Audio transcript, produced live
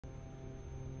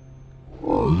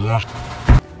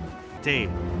Tail.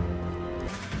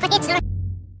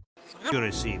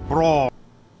 Accuracy. Brawl.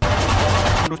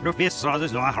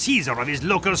 Caesar of his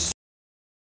local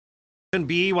can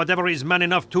be whatever is man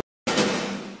enough to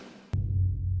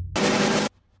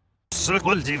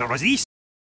circle the resist.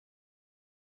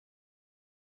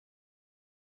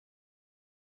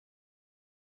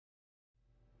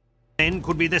 Then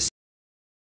could be this.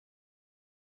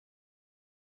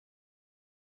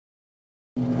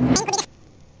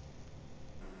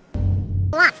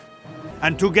 What?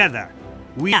 And together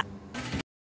we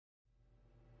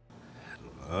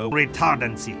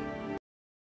retardancy.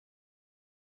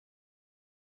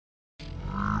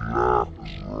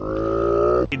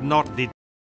 Did not the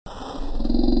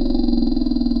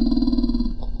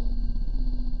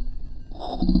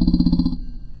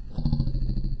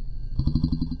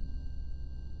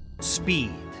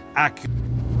speed accurate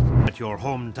at your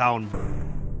hometown.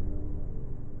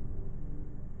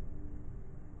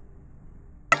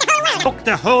 Took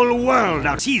the whole world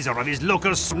out. Caesar of his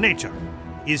local nature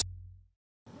is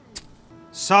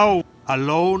so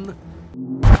alone.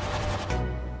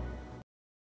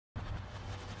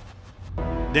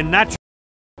 The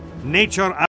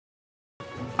nature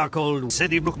are called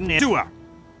city brook nature.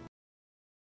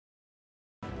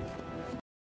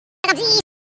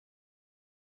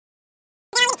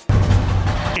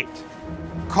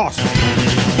 Cost.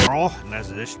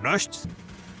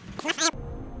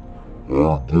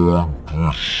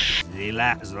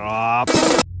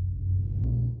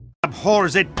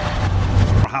 Abhors it.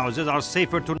 Houses are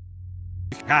safer to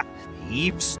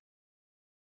heaps.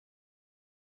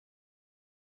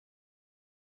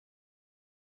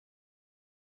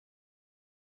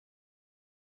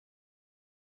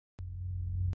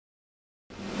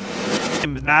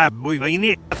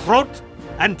 Throat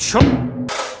and choke.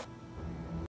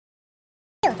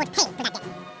 You put pain to that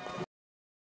death.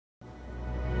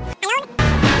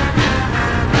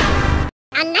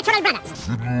 Unnatural brothers.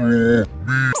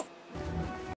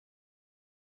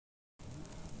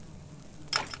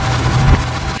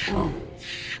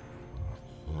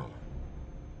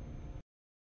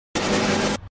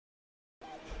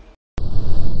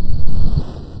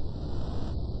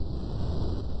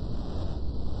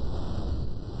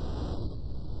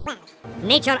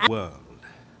 Nature World.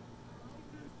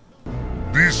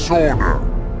 Disorder.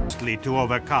 To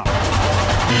overcome.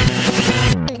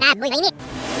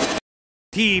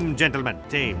 Team, gentlemen,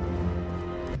 tail.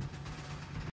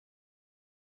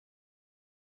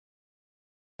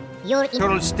 Your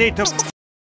Total state of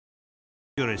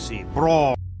accuracy,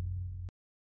 brawl.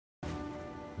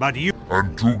 But you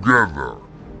And together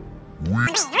we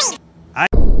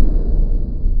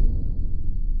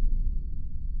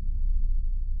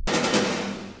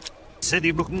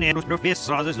city brook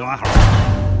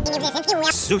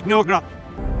Sutnogra.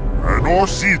 and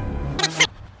Orsi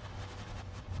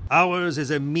Ours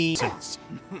is a means.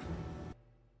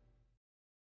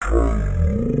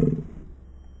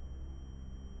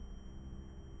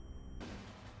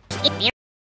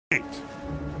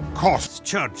 Costs,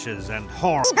 churches, and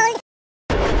horrors.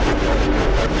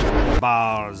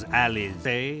 Bars, alleys,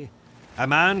 eh? A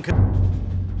man can.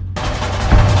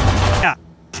 Yeah.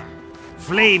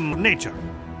 Flame nature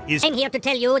is. I'm here to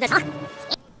tell you that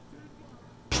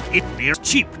It is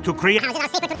cheap to create. houses are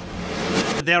safer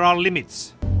to There are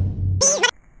limits.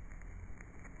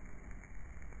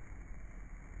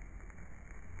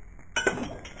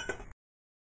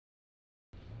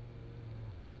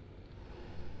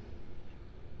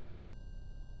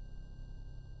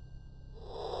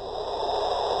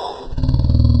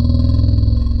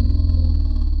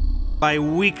 By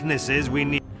weaknesses we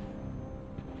need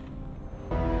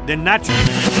the natural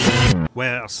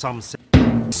where some say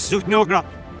Sutnogra.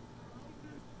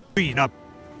 Read up.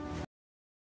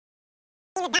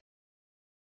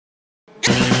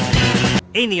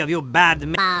 Any of you bad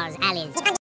men bars, alleys.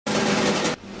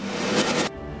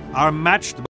 are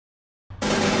matched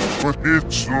but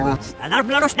it's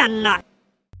not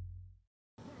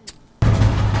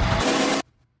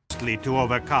to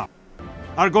overcome.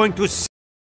 Are going to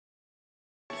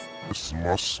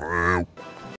myself.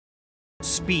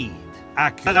 speed,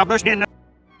 accuracy,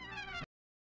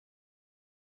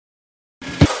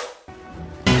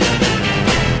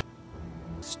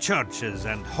 churches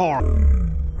and horror.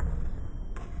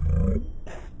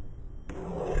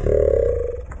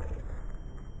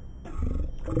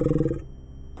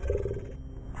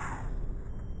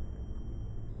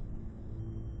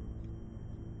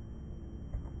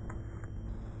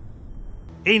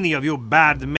 Any of you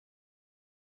bad men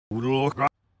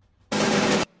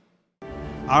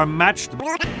are matched.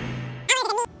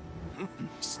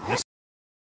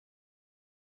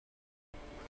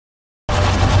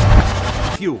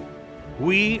 few.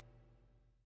 We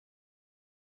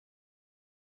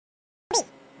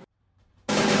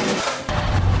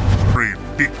Great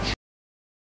bitch.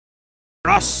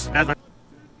 Ross never.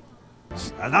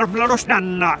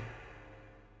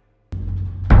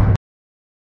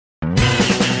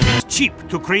 It's cheap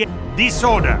to create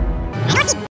disorder.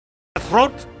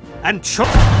 Throat and choke.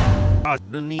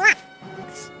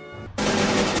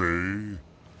 Say,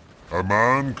 a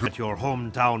man could At your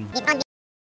hometown,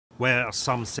 where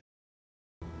some say,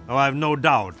 oh, I've no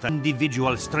doubt that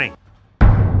individual strength.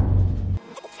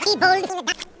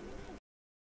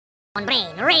 On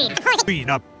brain, rain. Beat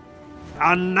up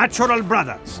unnatural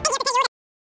brothers.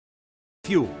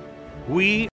 Few.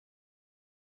 We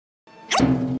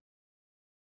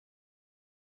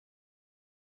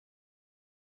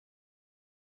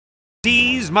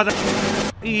seize mother.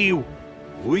 You.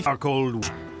 We are called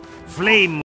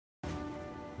flame.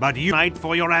 But you fight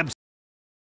for your abs.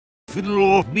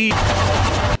 Fiddle of me.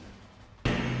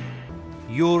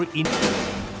 You're in.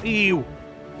 You.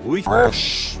 We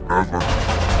Ross never.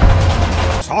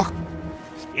 talk.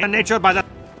 In nature by the.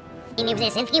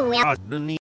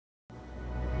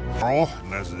 Oh,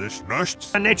 as this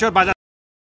nest. Nature by the.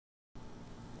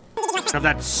 Of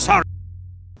that sorry.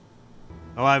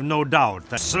 Oh, I've no doubt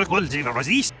that circles in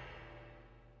resist.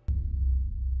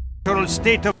 Natural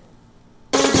state of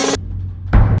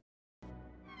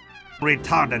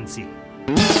retardancy.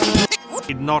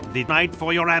 Did not denied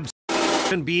for your abs.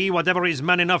 Can be whatever is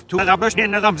man enough to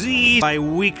by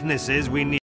weaknesses we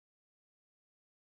need.